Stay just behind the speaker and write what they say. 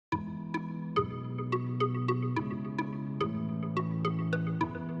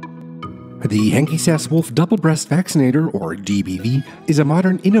The Henke-Sass Wolf Double Breast Vaccinator, or DBV, is a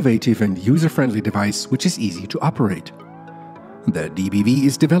modern, innovative and user-friendly device which is easy to operate. The DBV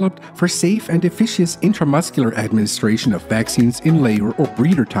is developed for safe and efficacious intramuscular administration of vaccines in layer or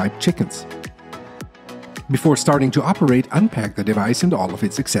breeder-type chickens. Before starting to operate, unpack the device and all of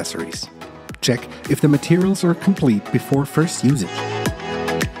its accessories. Check if the materials are complete before first usage.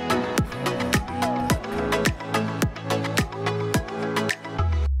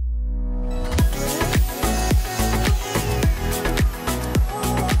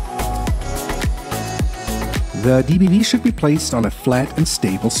 The DBV should be placed on a flat and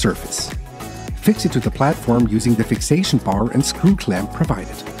stable surface. Fix it to the platform using the fixation bar and screw clamp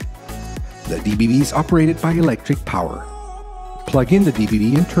provided. The DBV is operated by electric power. Plug in the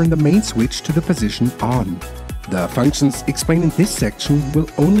DBV and turn the main switch to the position on. The functions explained in this section will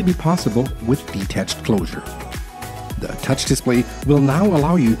only be possible with detached closure. The touch display will now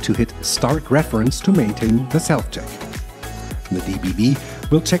allow you to hit Start Reference to maintain the self-check. The DBV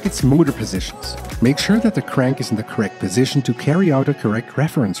will check its motor positions. Make sure that the crank is in the correct position to carry out a correct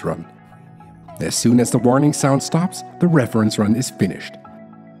reference run. As soon as the warning sound stops, the reference run is finished.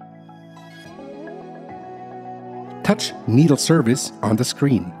 Touch Needle Service on the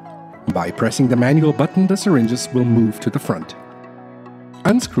screen. By pressing the manual button, the syringes will move to the front.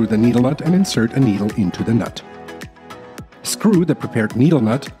 Unscrew the needle nut and insert a needle into the nut. Screw the prepared needle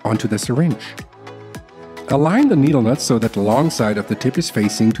nut onto the syringe. Align the needle nut so that the long side of the tip is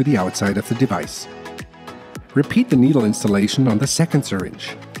facing to the outside of the device. Repeat the needle installation on the second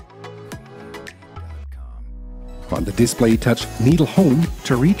syringe. On the display, touch Needle Home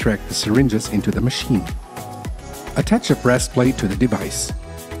to retract the syringes into the machine. Attach a breastplate to the device.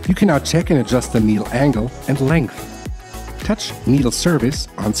 You can now check and adjust the needle angle and length. Touch Needle Service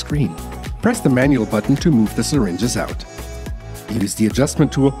on screen. Press the manual button to move the syringes out. Use the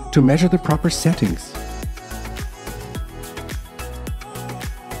adjustment tool to measure the proper settings.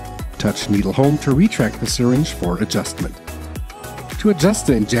 Touch Needle Home to retract the syringe for adjustment. To adjust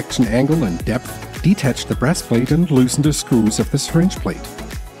the injection angle and depth, detach the breastplate and loosen the screws of the syringe plate.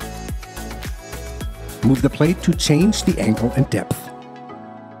 Move the plate to change the angle and depth.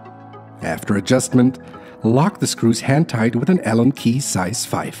 After adjustment, lock the screws hand-tight with an Allen key size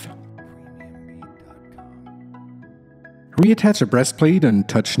 5. Reattach a breastplate and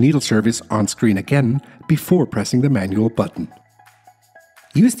touch Needle Service on screen again before pressing the manual button.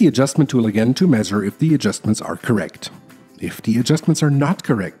 Use the adjustment tool again to measure if the adjustments are correct. If the adjustments are not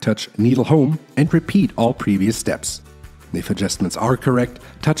correct, touch Needle Home and repeat all previous steps. If adjustments are correct,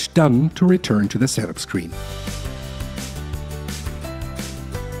 touch Done to return to the setup screen.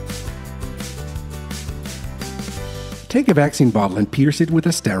 Take a vaccine bottle and pierce it with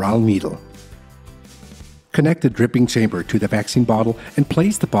a sterile needle. Connect the dripping chamber to the vaccine bottle and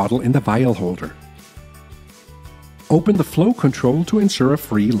place the bottle in the vial holder. Open the flow control to ensure a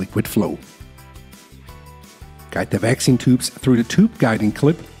free liquid flow. Guide the vaccine tubes through the tube guiding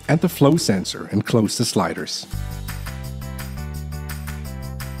clip and the flow sensor and close the sliders.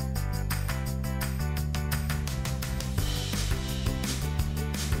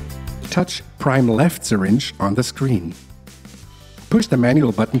 Touch Prime Left syringe on the screen. Push the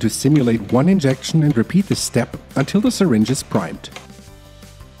manual button to simulate one injection and repeat this step until the syringe is primed.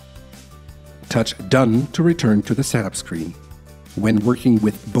 Touch Done to return to the setup screen. When working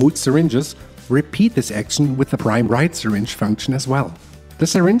with both syringes, repeat this action with the Prime Right syringe function as well. The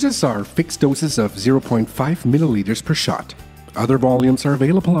syringes are fixed doses of 0.5 milliliters per shot. Other volumes are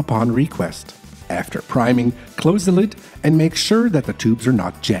available upon request. After priming, close the lid and make sure that the tubes are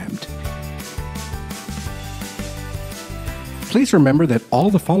not jammed. Please remember that all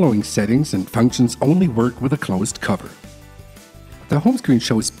the following settings and functions only work with a closed cover. The home screen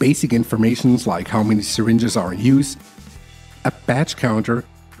shows basic information like how many syringes are in use, a batch counter,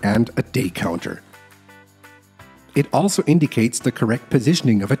 and a day counter. It also indicates the correct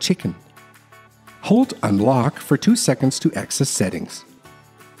positioning of a chicken. Hold Unlock for 2 seconds to access settings.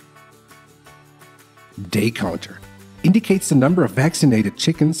 Day counter indicates the number of vaccinated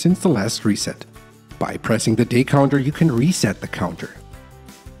chickens since the last reset. By pressing the day counter, you can reset the counter.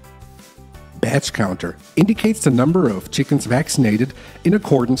 Batch counter indicates the number of chickens vaccinated in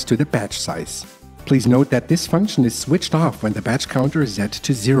accordance to the batch size. Please note that this function is switched off when the batch counter is set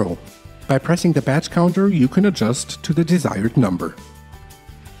to 0. By pressing the batch counter, you can adjust to the desired number.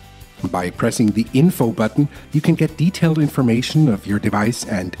 By pressing the Info button, you can get detailed information of your device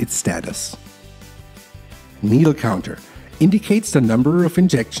and its status. Needle counter indicates the number of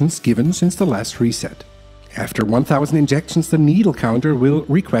injections given since the last reset. After 1000 injections, the needle counter will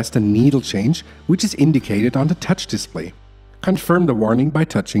request a needle change, which is indicated on the touch display. Confirm the warning by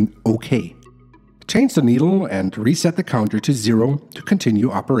touching OK. Change the needle and reset the counter to 0 to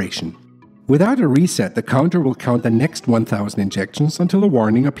continue operation. Without a reset, the counter will count the next 1000 injections until a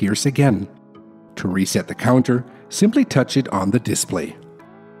warning appears again. To reset the counter, simply touch it on the display.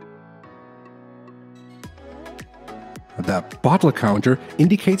 The bottle counter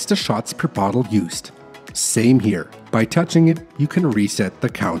indicates the shots per bottle used. Same here. By touching it, you can reset the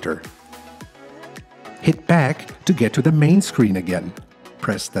counter. Hit back to get to the main screen again.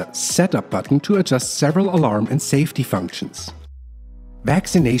 Press the Setup button to adjust several alarm and safety functions.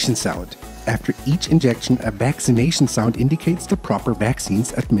 Vaccination sound. After each injection, a vaccination sound indicates the proper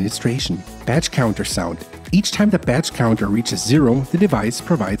vaccine's administration. Batch counter sound. Each time the batch counter reaches 0, the device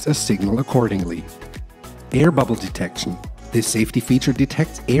provides a signal accordingly. Air bubble detection. This safety feature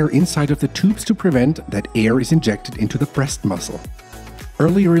detects air inside of the tubes to prevent that air is injected into the breast muscle.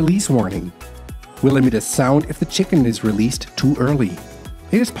 Early release warning. Will emit a sound if the chicken is released too early.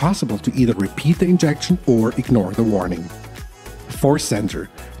 It is possible to either repeat the injection or ignore the warning. Force sensor.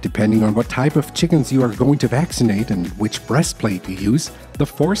 Depending on what type of chickens you are going to vaccinate and which breastplate you use, the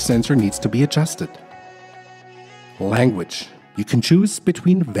force sensor needs to be adjusted. Language. You can choose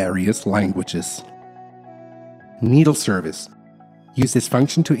between various languages. Needle service. Use this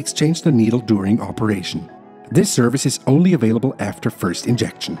function to exchange the needle during operation. This service is only available after first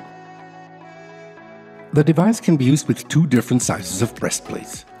injection. The device can be used with 2 different sizes of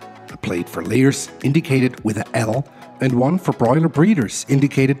breastplates. A plate for layers, indicated with a L, and one for broiler breeders,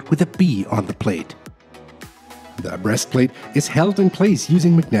 indicated with a B on the plate. The breastplate is held in place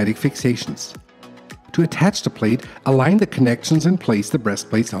using magnetic fixations. To attach the plate, align the connections and place the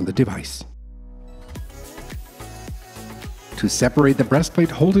breastplates on the device. To separate the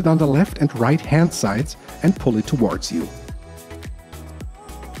breastplate, hold it on the left and right hand sides and pull it towards you.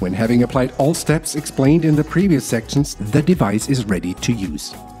 When having applied all steps explained in the previous sections, the device is ready to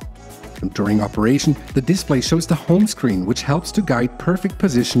use. During operation, the display shows the home screen, which helps to guide perfect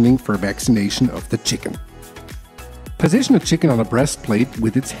positioning for vaccination of the chicken. Position a chicken on a breastplate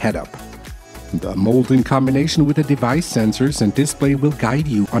with its head up. The mold in combination with the device sensors and display will guide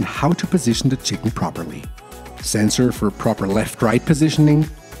you on how to position the chicken properly. Sensor for proper left-right positioning,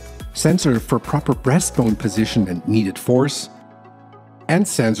 sensor for proper breastbone position and needed force, and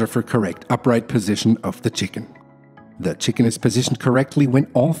sensor for correct upright position of the chicken. The chicken is positioned correctly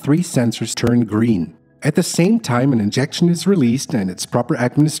when all 3 sensors turn green. At the same time, an injection is released and its proper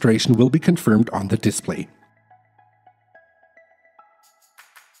administration will be confirmed on the display.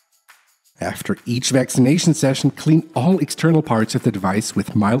 After each vaccination session, clean all external parts of the device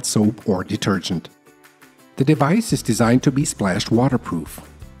with mild soap or detergent. The device is designed to be splash waterproof.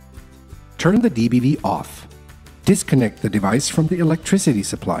 Turn the DBV off. Disconnect the device from the electricity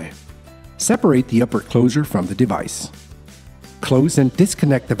supply. Separate the upper closure from the device. Close and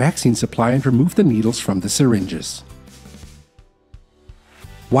disconnect the vaccine supply and remove the needles from the syringes.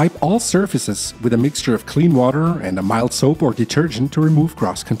 Wipe all surfaces with a mixture of clean water and a mild soap or detergent to remove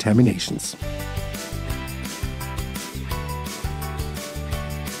cross-contaminations.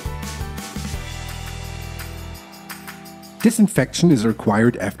 Disinfection is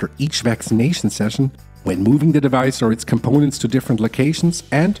required after each vaccination session, when moving the device or its components to different locations,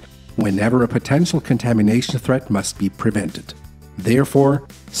 and whenever a potential contamination threat must be prevented. Therefore,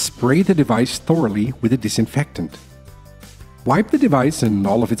 spray the device thoroughly with a disinfectant. Wipe the device and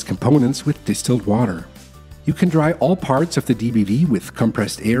all of its components with distilled water. You can dry all parts of the DBV with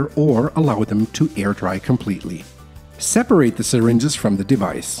compressed air or allow them to air dry completely. Separate the syringes from the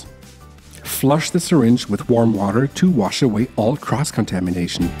device. Flush the syringe with warm water to wash away all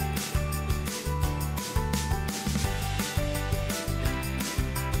cross-contamination.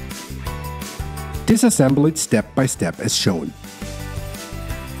 Disassemble it step by step as shown.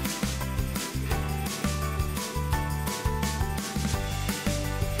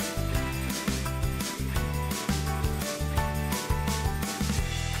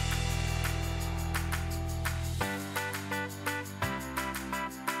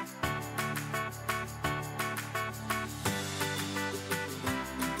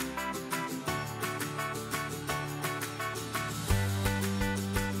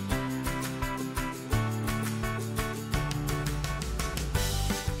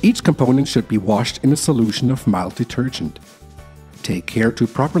 Each component should be washed in a solution of mild detergent. Take care to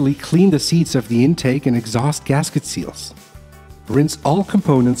properly clean the seats of the intake and exhaust gasket seals. Rinse all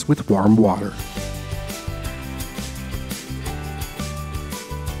components with warm water.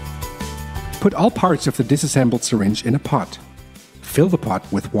 Put all parts of the disassembled syringe in a pot. Fill the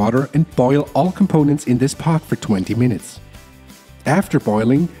pot with water and boil all components in this pot for 20 minutes. After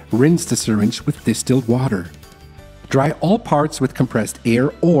boiling, rinse the syringe with distilled water. Dry all parts with compressed air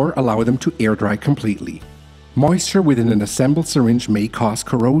or allow them to air dry completely. Moisture within an assembled syringe may cause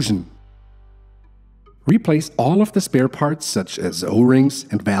corrosion. Replace all of the spare parts such as O-rings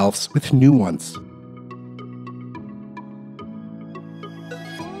and valves with new ones.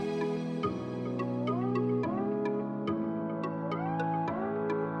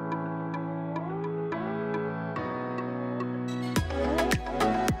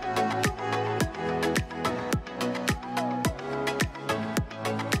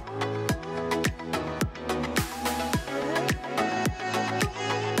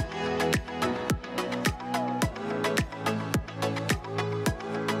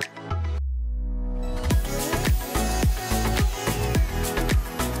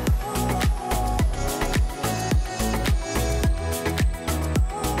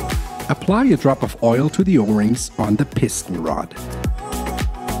 Apply a drop of oil to the O-rings on the piston rod.